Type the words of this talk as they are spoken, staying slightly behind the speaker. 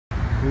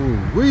Ooh,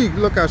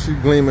 look how she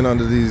gleaming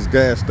under these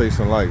gas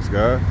station lights,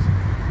 guys.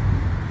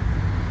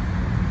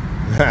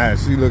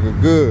 She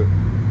looking good.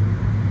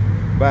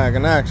 Back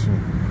in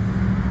action.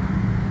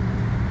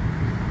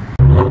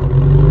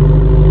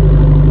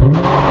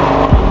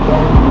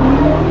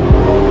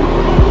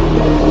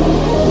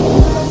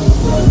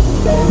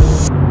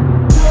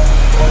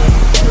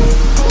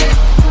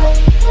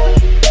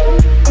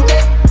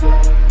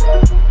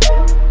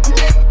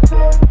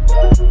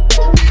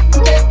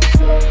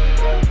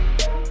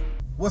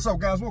 What's up,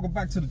 guys? Welcome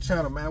back to the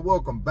channel, man.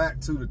 Welcome back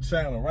to the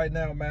channel. Right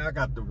now, man, I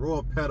got the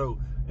raw pedal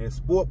in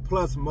Sport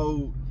Plus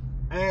mode,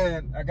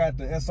 and I got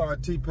the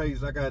SRT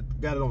page. I got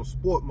it on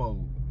sport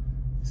mode.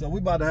 So we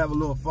about to have a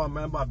little fun,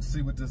 man. I'm about to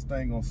see what this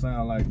thing gonna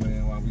sound like,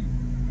 man, while we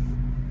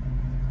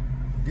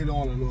get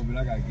on a little bit.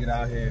 I gotta get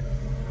out here.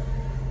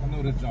 I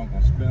know this junk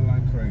gonna spin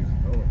like crazy.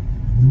 Hold on.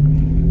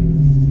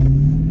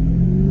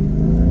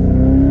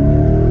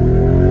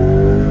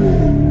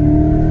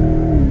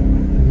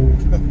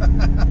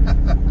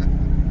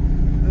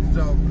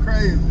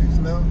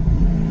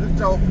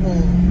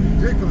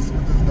 Ridiculous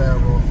with this damn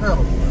raw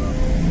pedal.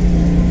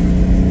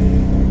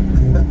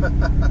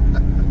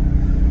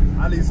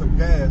 I need some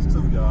gas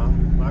too, y'all.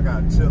 I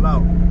gotta chill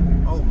out.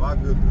 Oh my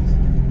goodness.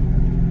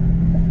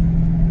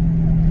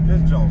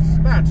 This joint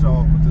snatch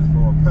off with this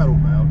raw pedal,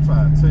 man. I'm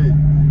trying to tell you.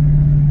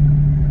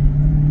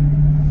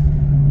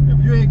 If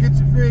you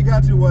ain't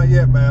got you one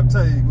yet, man, I'm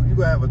telling you, you're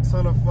gonna have a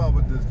ton of fun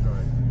with this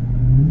joint.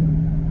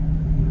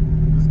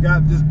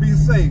 Just be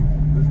safe.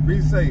 Just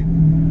be safe.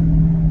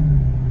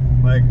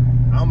 Like,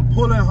 I'm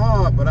pulling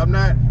hard, but I'm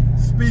not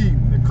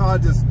speeding. The car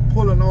just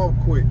pulling off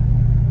quick.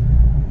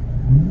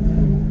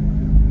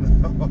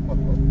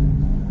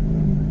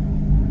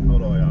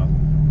 Hold on, y'all.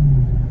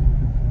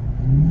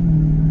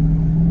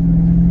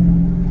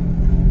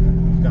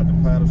 Got the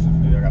paddle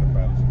shift. Yeah, I got the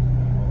paddle shift.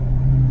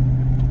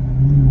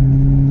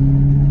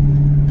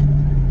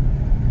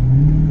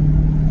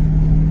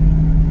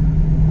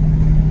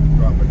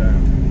 Drop it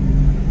down.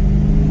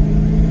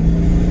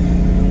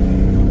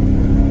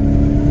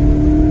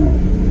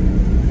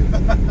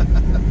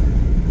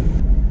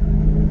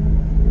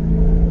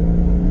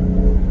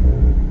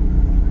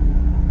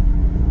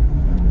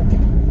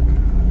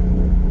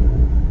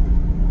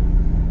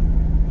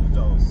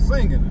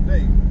 Singing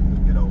today.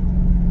 Let's get over.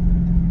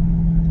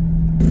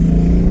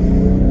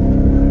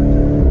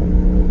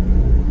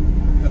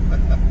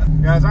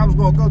 Guys, I was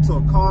gonna go to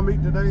a car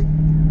meet today,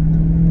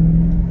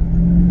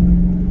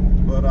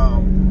 but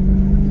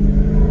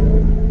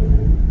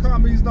car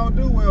meets don't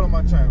do well on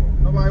my channel.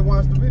 Nobody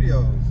watched the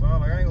videos, so I'm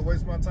like, I ain't gonna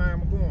waste my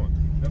time going.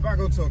 If I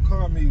go to a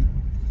car meet,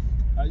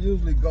 I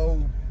usually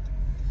go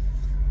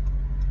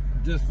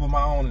just for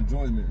my own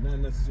enjoyment, not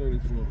necessarily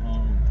for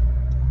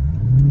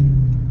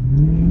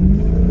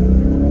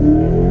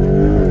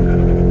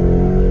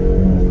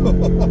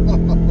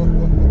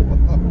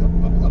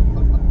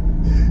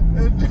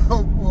That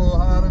joke full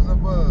hot as a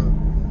bug.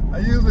 I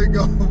usually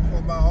go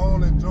for my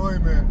own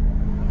enjoyment,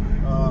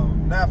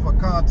 not for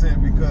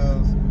content,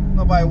 because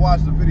nobody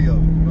watched the video.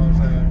 You know what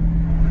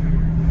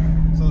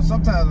I'm saying? So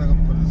sometimes I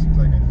can put this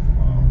thing in.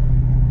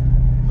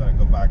 Let it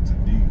go back to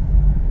D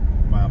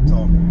while I'm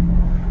talking.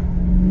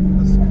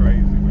 This is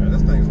crazy, man.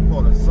 This thing's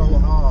pulling so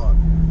hard.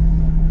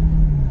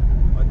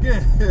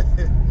 Again,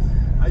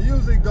 I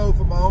usually go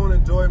for my own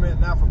enjoyment,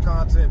 not for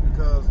content,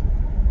 because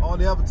all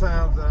the other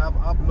times that I've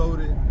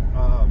uploaded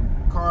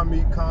car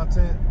meet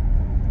content,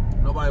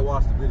 nobody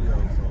watched the video.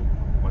 So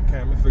my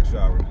camera, let me fix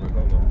y'all real quick.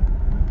 Hold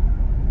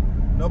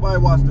on. Nobody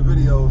watched the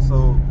video,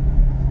 so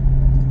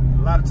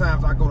a lot of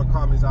times I go to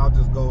car meets, I'll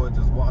just go and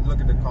just look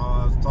at the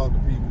cars, talk to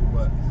people,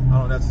 but I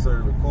don't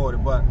necessarily record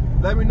it. But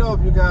let me know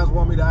if you guys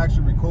want me to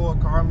actually record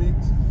car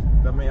meets.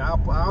 I mean, I'll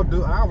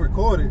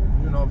record it,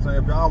 you know what I'm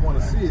saying, if y'all want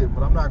to see it,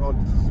 but I'm not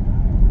going to just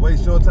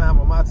waste your time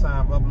or my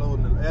time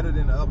uploading and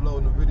editing and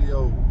uploading the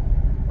video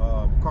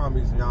car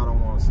meets and y'all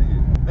don't want to see it.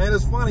 And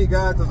it's funny,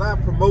 guys, because I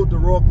promote the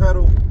raw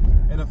pedal,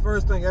 and the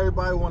first thing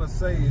everybody want to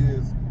say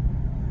is,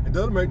 it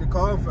doesn't make the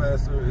car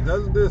faster, it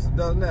doesn't this, it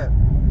doesn't that.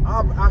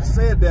 I've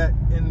said that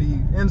in the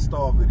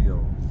install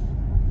video.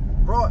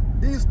 Bro,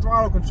 these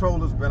throttle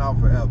controllers been out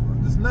forever.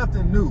 There's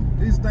nothing new.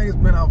 These things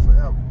been out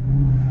forever.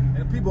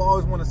 And people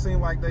always want to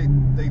seem like they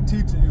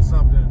teaching you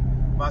something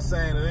by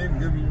saying it ain't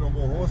giving you no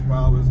more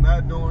horsepower, it's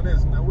not doing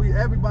this. Now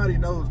everybody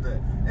knows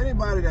that.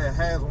 Anybody that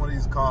has one of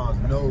these cars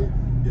know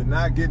you're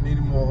not getting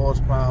any more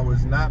horsepower,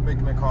 it's not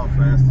making the car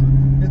faster.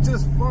 It's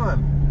just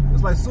fun.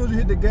 It's like as soon as you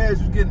hit the gas,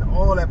 you're getting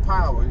all that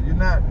power.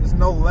 It's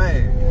no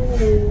lag.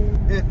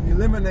 It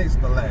eliminates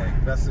the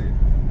lag. That's it.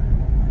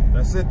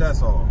 That's it,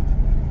 that's all.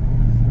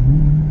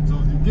 So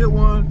if you get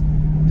one,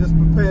 just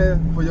prepare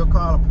for your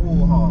car to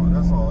pull hard.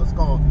 That's all. It's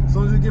going. As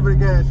soon as you give it a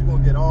gas, you're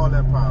gonna get all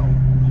that power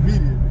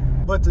immediately.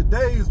 But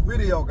today's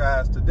video,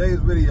 guys, I've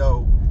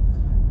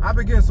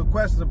been getting some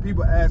questions and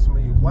people ask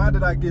me, why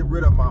did I get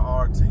rid of my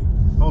RT?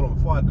 Hold on,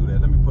 before I do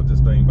that, let me put this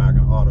thing back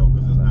in auto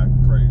because it's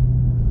acting crazy.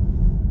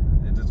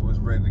 It just was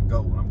ready to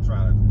go when I'm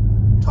trying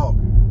to talk.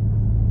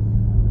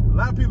 A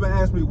lot of people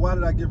ask me, why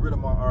did I get rid of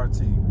my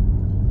RT?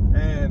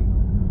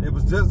 And it It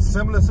was just a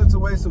similar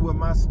situation with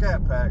my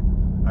Scatpack.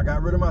 I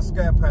got rid of my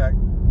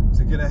Scatpack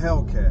to get a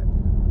Hellcat.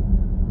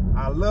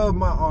 I love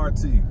my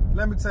RT.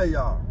 Let me tell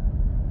y'all,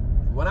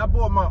 when I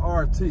bought my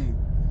RT,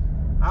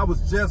 I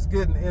was just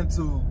getting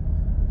into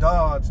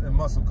Dodge and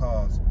muscle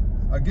cars.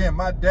 Again,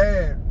 my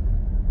dad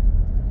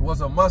was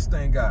a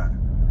Mustang guy.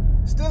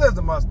 Still is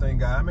a Mustang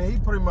guy. I mean, he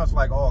pretty much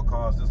like all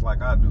cars, just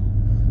like I do.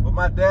 But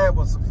my dad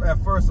was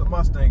at first a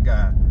Mustang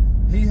guy.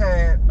 He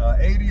had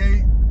an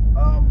 88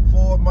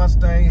 Ford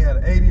Mustang. He had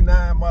an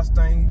 89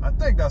 Mustang. I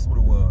think that's what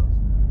it was.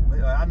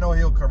 I know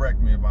he'll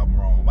correct me if I'm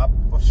wrong.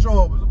 For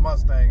sure it was a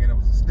Mustang and it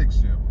was a stick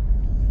shift.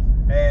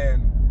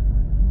 And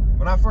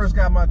when I first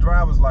got my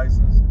driver's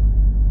license,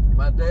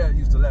 my dad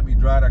used to let me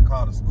drive that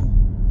car to school.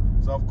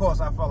 So of course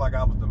I felt like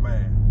I was the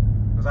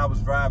man, because I was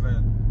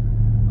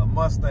driving a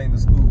Mustang to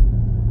school.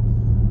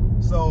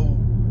 So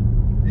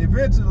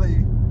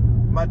eventually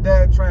my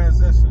dad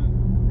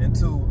transitioned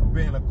into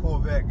being a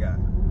Corvette guy.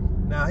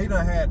 Now he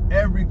done had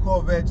every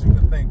Corvette you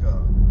can think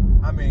of.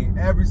 I mean,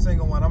 every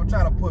single one. I'm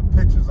trying to put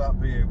pictures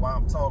up here while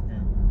I'm talking.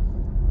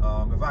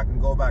 If I can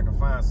go back and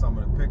find some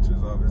of the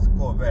pictures of his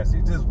Corvettes.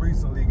 He just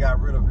recently got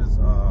rid of his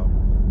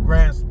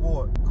Grand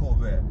Sport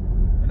Corvette.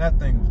 And that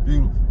thing was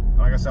beautiful.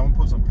 Like I said, I'm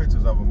gonna put some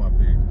pictures of him up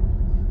here.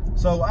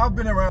 So I've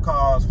been around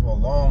cars for a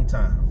long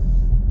time.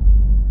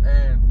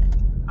 And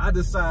I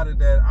decided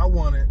that I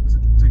wanted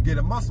to get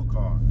a muscle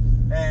car.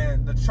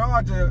 And the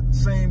Charger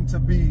seemed to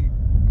be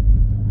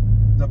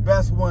the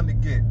best one to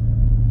get.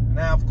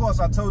 Now, of course,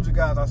 I told you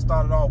guys I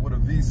started off with a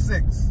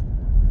V6.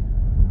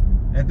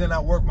 And then I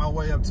worked my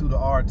way up to the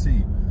RT.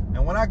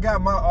 And when I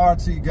got my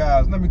RT,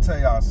 guys, let me tell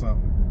y'all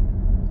something.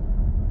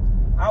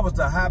 I was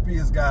the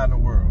happiest guy in the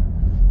world.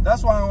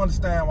 That's why I don't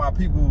understand why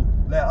people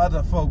let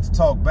other folks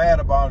talk bad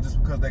about them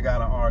just because they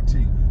got an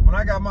RT. When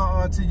I got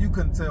my RT, you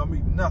couldn't tell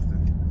me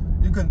nothing.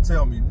 You couldn't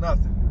tell me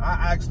nothing.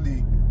 I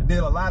actually did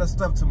a lot of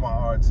stuff to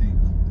my RT.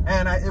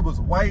 And it was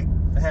white.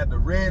 It had the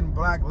red and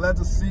black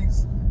leather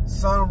seats,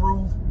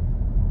 sunroof.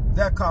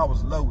 That car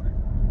was loaded.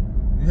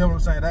 You hear what I'm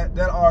saying?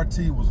 That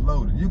RT was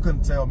loaded. You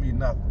couldn't tell me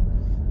nothing.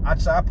 I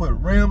put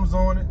rims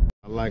on it.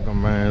 I like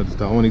them, man. It's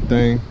the only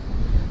thing.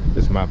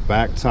 It's my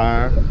back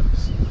tire.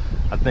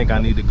 I think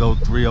I need to go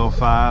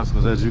 305s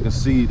because as you can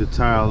see, the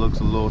tire looks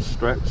a little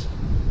stretched.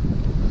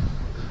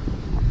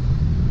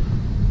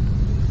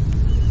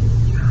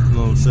 You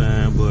know what I'm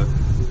saying? But,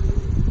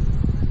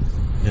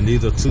 and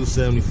these are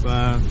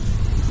 275.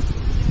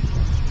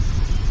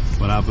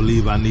 But I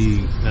believe I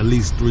need at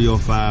least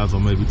 305s or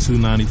maybe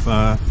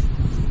 295.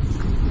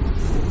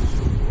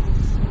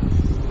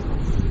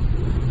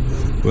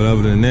 But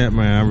other than that,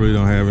 man, I really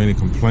don't have any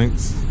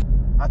complaints.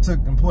 I took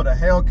and put a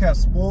Hellcat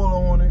spoiler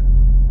on it.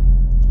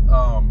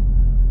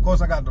 Of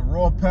course, I got the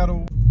raw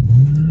pedal.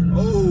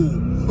 Oh,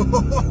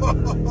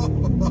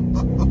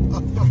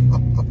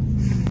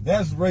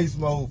 that's race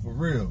mode for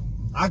real.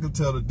 I can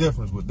tell the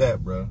difference with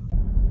that, bro.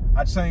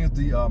 I changed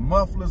the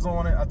mufflers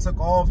on it. I took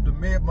off the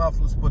mid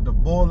mufflers, put the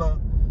boiler,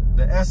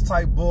 the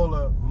S-type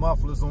boiler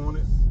mufflers on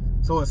it.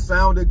 So it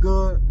sounded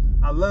good.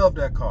 I love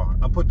that car.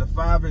 I put the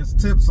 5-inch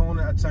tips on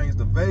it. I changed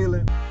the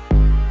veiling.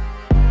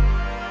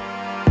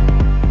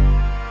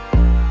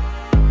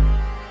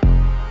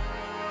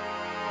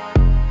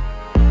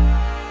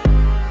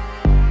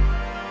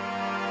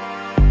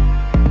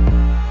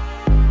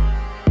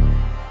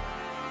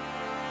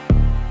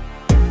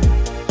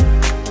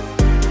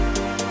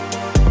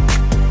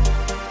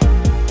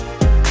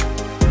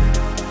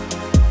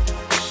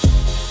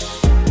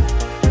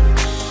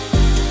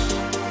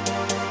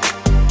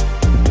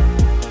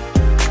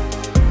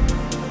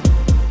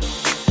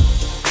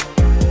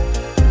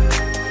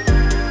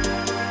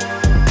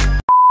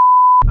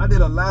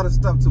 A lot of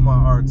stuff to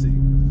my RT,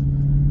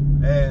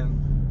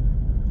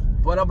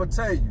 but I'm gonna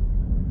tell you,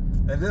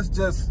 and this is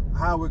just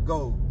how it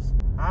goes.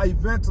 I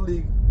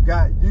eventually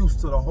got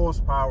used to the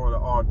horsepower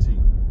of the RT,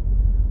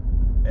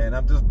 and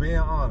I'm just being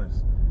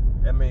honest.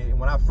 I mean,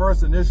 when I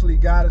first initially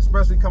got it,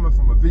 especially coming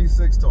from a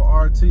V6 to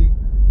a RT,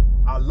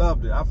 I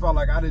loved it. I felt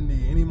like I didn't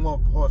need any more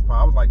horsepower.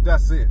 I was like,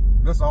 that's it.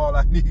 That's all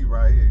I need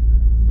right here.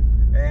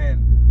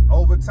 And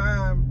over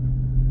time,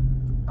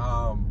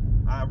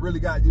 I really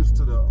got used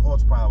to the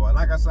horsepower.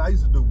 Like I said, I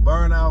used to do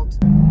burnouts.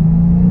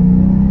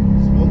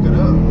 Smoke it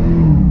up.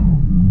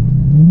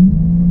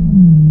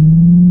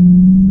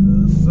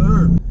 Yes,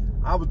 sir.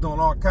 I was doing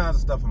all kinds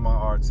of stuff in my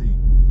RT.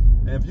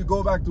 And if you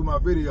go back through my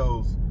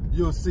videos,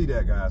 you'll see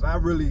that, guys. I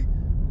really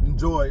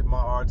enjoyed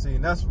my RT.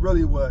 And that's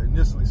really what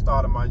initially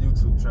started my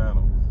YouTube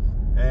channel.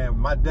 And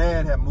my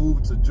dad had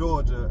moved to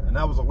Georgia, and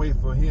that was a way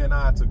for he and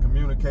I to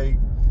communicate.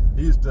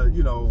 He used to,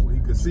 you know, he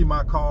could see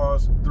my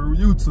cars through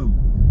YouTube.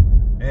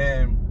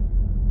 And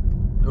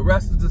the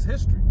rest is just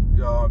history.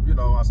 You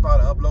know, I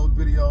started uploading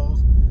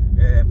videos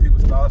and people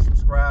started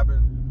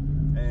subscribing,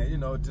 and you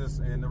know,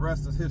 and the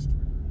rest is history.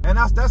 And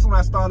that's when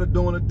I started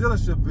doing the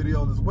dealership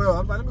videos as well.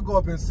 I was like, let me go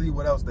up and see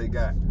what else they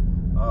got.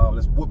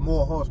 With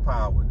more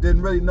horsepower.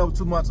 Didn't really know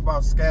too much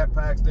about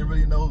Scatpacks, didn't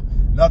really know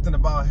nothing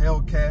about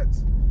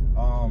Hellcats.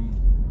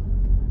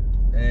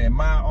 And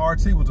my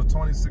RT was a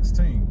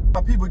 2016.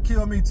 People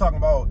kill me talking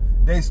about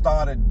they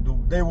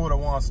were the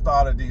ones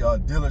started the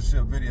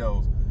dealership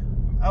videos.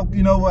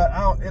 You know what?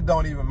 It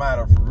don't even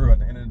matter for real at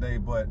the end of the day.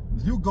 But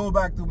if you go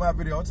back through my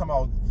video, I'm talking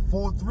about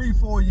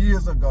 3-4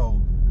 years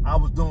ago, I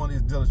was doing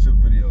these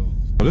dealership videos.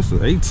 Oh, this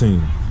is 18.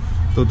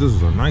 I thought this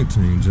was a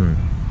 19 joint.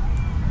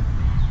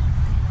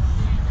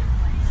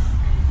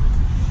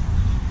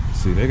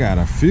 See, they got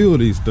a few of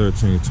these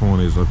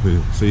 1320s up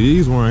here. See,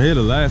 these weren't here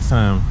the last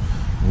time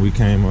when we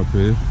came up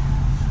here.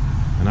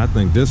 And I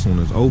think this one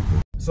is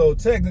open. So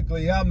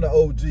technically, I'm the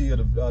OG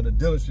of the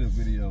dealership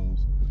videos.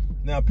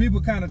 Now, people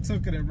kind of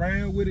took it and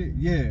ran with it,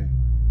 yeah.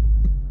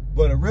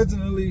 But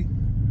originally,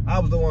 I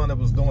was the one that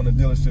was doing the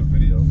dealership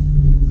video.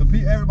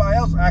 Everybody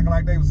else acting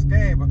like they were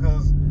scared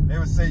because they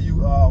would say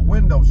you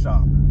window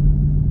shop.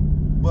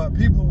 But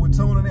people were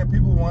tuning in.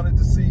 People wanted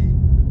to see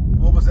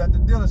what was at the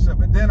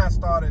dealership. And then I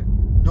started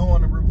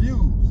doing the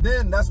reviews.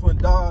 Then that's when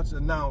Dodge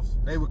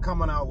announced they were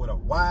coming out with a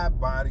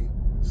wide-body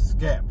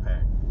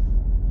Scatpack.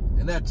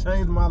 And that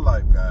changed my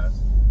life,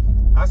 guys.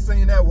 I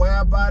seen that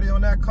wide body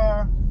on that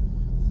car.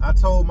 I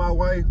told my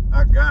wife,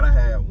 I gotta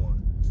have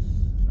one.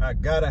 I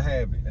gotta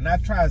have it. And I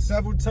tried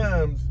several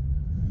times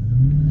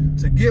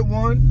to get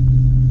one.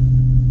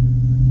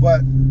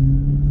 But,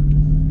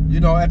 you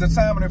know, at the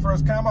time when they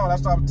first came out,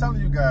 that's what I was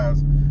telling you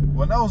guys.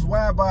 When those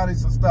wide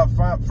bodies and stuff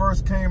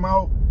first came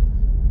out,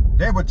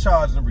 they were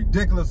charging a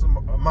ridiculous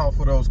amount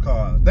for those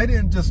cars. They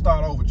didn't just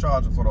start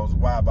overcharging for those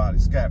wide body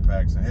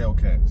Scatpacks and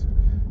Hellcats.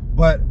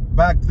 But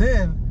back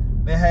then,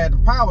 they had the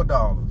power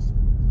dollars.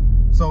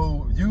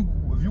 So if you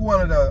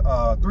wanted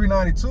a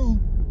 392,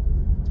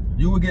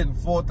 you were getting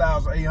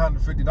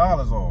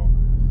 $4,850 off.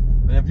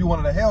 And if you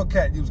wanted a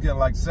Hellcat, you was getting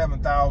like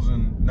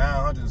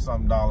 $7,900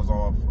 something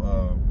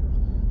off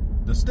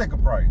the sticker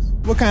price.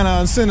 What kind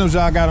of incentives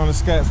y'all got on the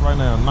Scats right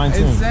now?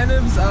 19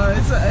 incentives.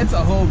 It's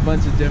a whole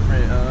bunch of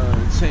different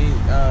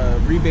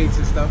rebates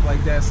and stuff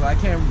like that. So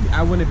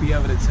I wouldn't be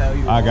able to tell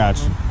you. I got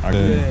you.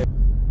 Yeah.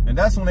 And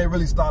that's when they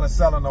really started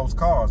selling those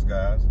cars,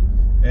 guys.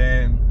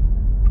 And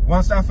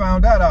once I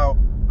found that out,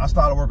 I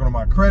started working on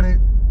my credit.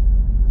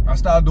 I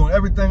started doing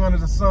everything under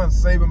the sun,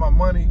 saving my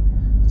money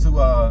so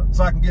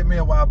I can get me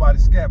a wide body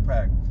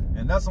Scatpack.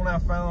 And that's when I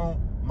found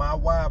my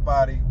wide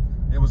body.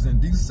 It was in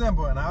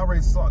December, and I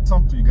already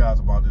talked to you guys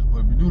about this, but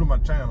if you're new to my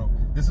channel,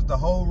 this is the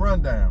whole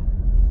rundown.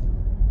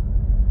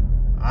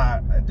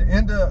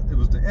 It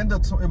was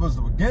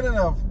the beginning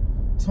of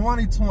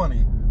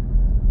 2020.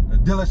 The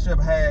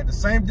dealership had the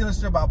same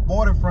dealership I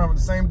bought it from,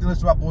 the same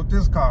dealership I bought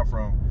this car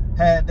from,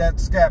 had that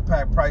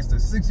Scatpack priced at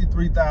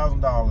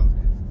 $63,000.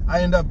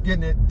 I ended up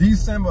getting it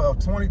December of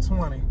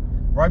 2020,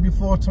 right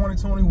before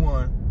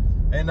 2021.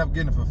 I ended up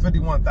getting it for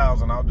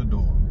 $51,000 out the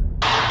door.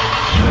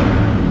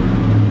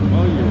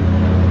 Oh yeah.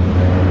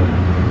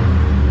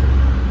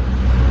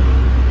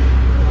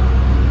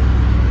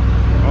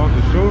 Off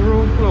the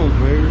showroom floor,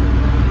 baby.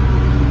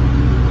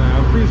 Man, I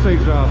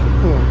appreciate y'all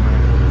support,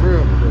 man.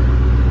 Real.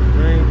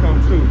 Dream come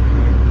true,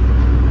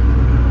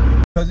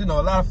 man. Because, you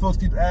know, a lot of folks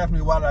keep asking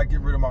me why did I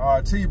get rid of my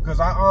RT, because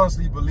I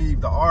honestly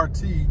believe the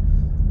RT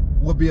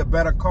would be a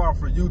better car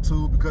for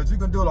YouTube, because you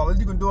can do a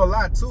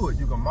lot to it.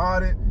 You can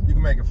mod it, you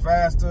can make it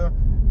faster,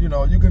 you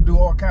know, you can do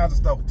all kinds of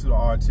stuff to the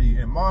RT.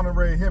 And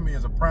Monterey Hemi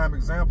is a prime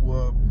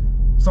example of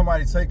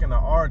somebody taking the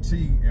RT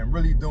and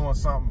really doing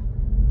something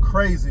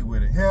crazy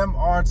with it. Him,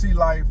 RT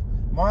Life,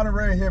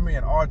 Monterey Hemi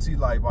and RT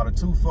Life are the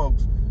two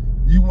folks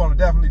you want to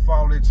definitely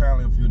follow their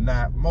channel if you're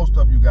not. Most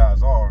of you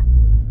guys are.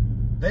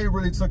 They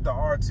really took the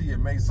RT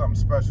and made something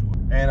special.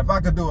 And if I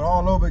could do it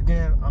all over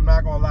again, I'm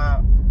not gonna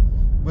lie,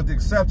 with the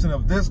exception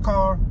of this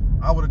car,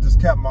 I would have just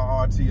kept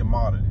my RT and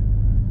modded it.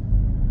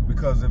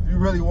 Because if you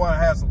really want to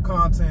have some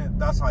content,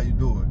 that's how you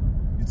do it.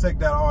 You take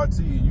that RT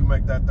and you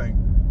make that thing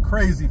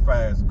crazy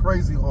fast,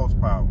 crazy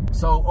horsepower.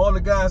 So all the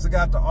guys that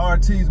got the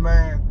RTs,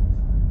 man,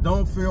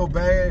 don't feel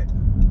bad.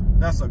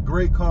 That's a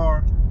great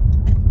car.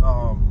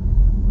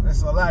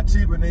 It's a lot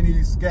cheaper than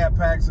these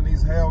Scatpacks and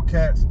these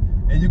Hellcats,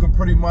 and you can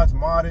pretty much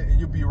mod it and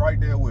you'll be right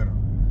there with them.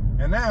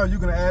 And now you're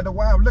gonna add the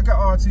wire. Look at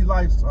RT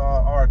Life's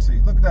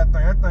RT. Look at that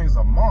thing. That thing's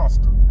a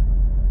monster.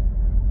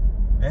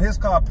 And his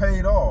car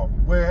paid off,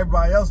 where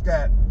everybody else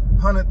got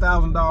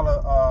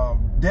 $100,000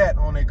 debt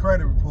on their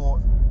credit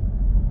report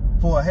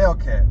for a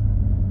Hellcat,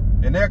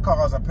 and their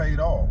cars are paid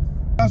off.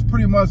 That's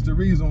pretty much the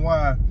reason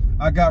why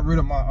I got rid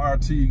of my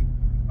RT.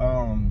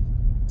 And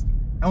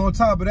on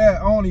top of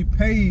that, I only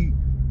paid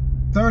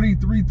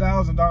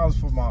 $33,000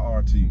 for my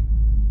RT.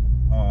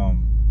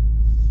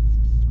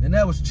 And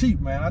that was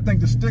cheap, man. I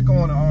think the sticker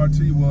on the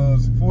RT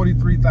was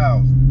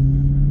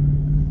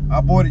 $43,000.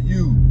 I bought it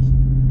used.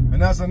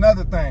 And that's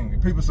another thing.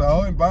 People say,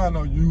 oh, I ain't buying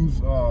no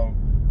used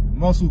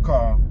muscle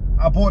car.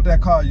 I bought that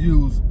car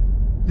used.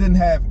 Didn't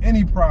have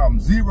any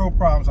problems. Zero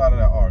problems out of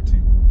that RT.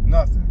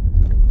 Nothing.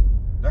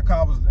 That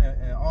car was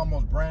in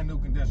almost brand new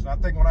condition. I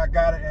think when I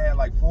got it, it had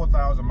like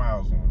 4,000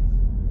 miles on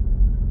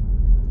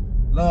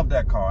it. Love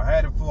that car. I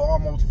had it for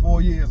almost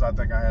 4 years. I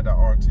think I had that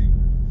RT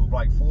for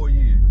like 4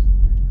 years.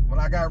 When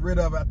I got rid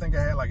of it, I think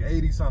I had like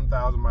 80-something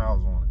thousand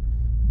miles on it.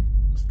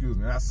 excuse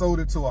me, I sold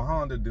it to a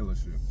Honda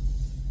dealership.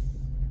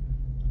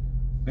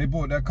 They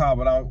bought that car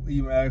without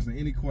even asking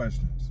any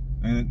questions.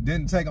 And it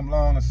didn't take them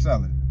long to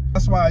sell it.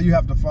 That's why you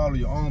have to follow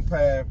your own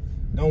path.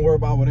 Don't worry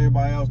about what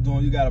everybody else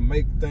doing. You got to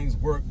make things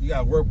work. You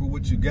got to work with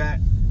what you got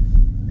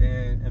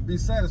and be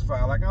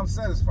satisfied. Like I'm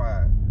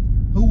satisfied.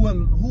 Who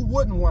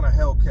wouldn't want a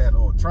Hellcat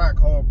or a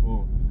Trackhawk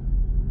or,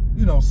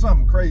 you know,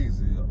 something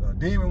crazy, a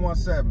Demon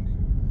 170?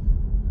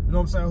 You know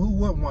what I'm saying? Who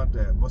wouldn't want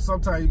that? But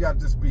sometimes you got to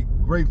just be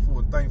grateful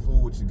and thankful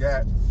for what you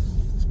got,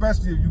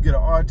 especially if you get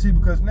an RT,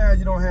 because now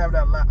you don't have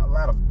that a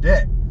lot of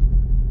debt.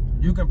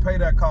 You can pay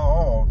that car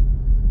off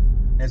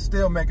and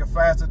still make it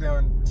faster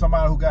than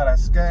somebody who got a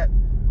Scat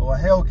or a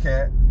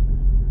Hellcat,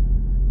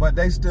 but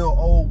they still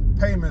owe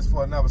payments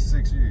for another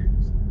 6 years.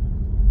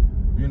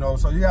 You know,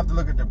 so you have to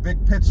look at the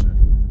big picture.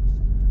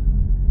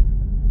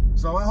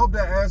 So I hope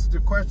that answers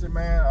your question,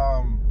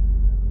 man.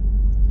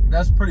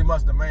 That's pretty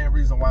much the main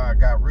reason why I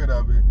got rid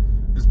of it,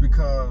 is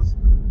because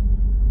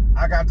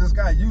I just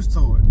got used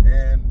to it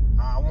and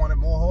I wanted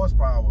more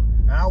horsepower.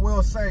 And I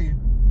will say,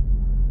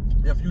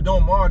 if you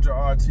don't mod your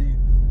RT,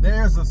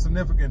 there's a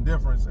significant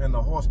difference in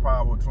the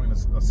horsepower between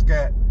a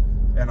Scat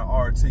and an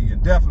RT,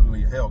 and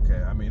definitely a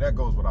Hellcat. I mean, that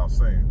goes without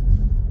saying.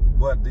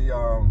 But the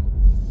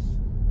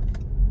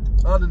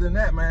other than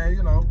that, man,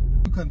 you know,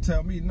 you couldn't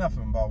tell me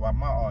nothing about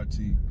my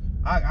RT.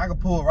 I could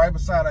pull right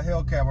beside a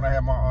Hellcat when I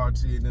had my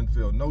RT and didn't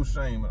feel no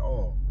shame at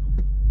all.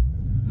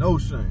 No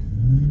shame.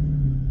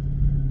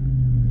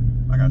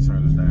 I gotta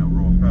turn this damn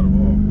raw pedal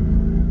off,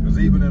 because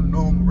even in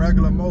normal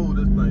regular mode,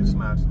 this thing's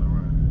snatching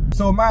around.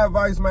 So my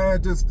advice,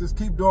 man, just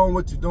keep doing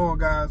what you're doing,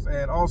 guys.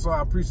 And also,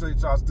 I appreciate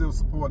y'all still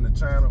supporting the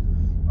channel.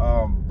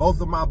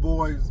 Both of my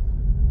boys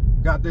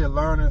got their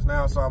learners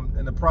now, so I'm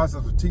in the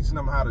process of teaching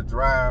them how to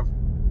drive.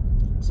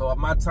 So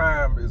my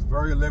time is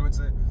very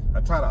limited.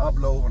 I try to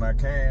upload when I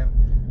can.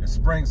 It's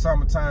spring,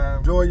 summertime.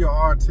 Enjoy your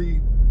RT.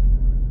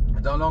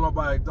 And don't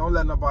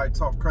let nobody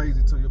talk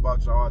crazy to you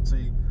about your RT.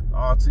 The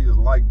RT is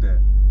like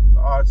that. The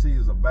RT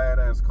is a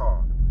badass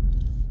car.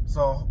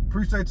 So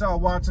appreciate y'all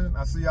watching.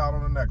 I'll see y'all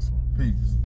on the next one. Peace.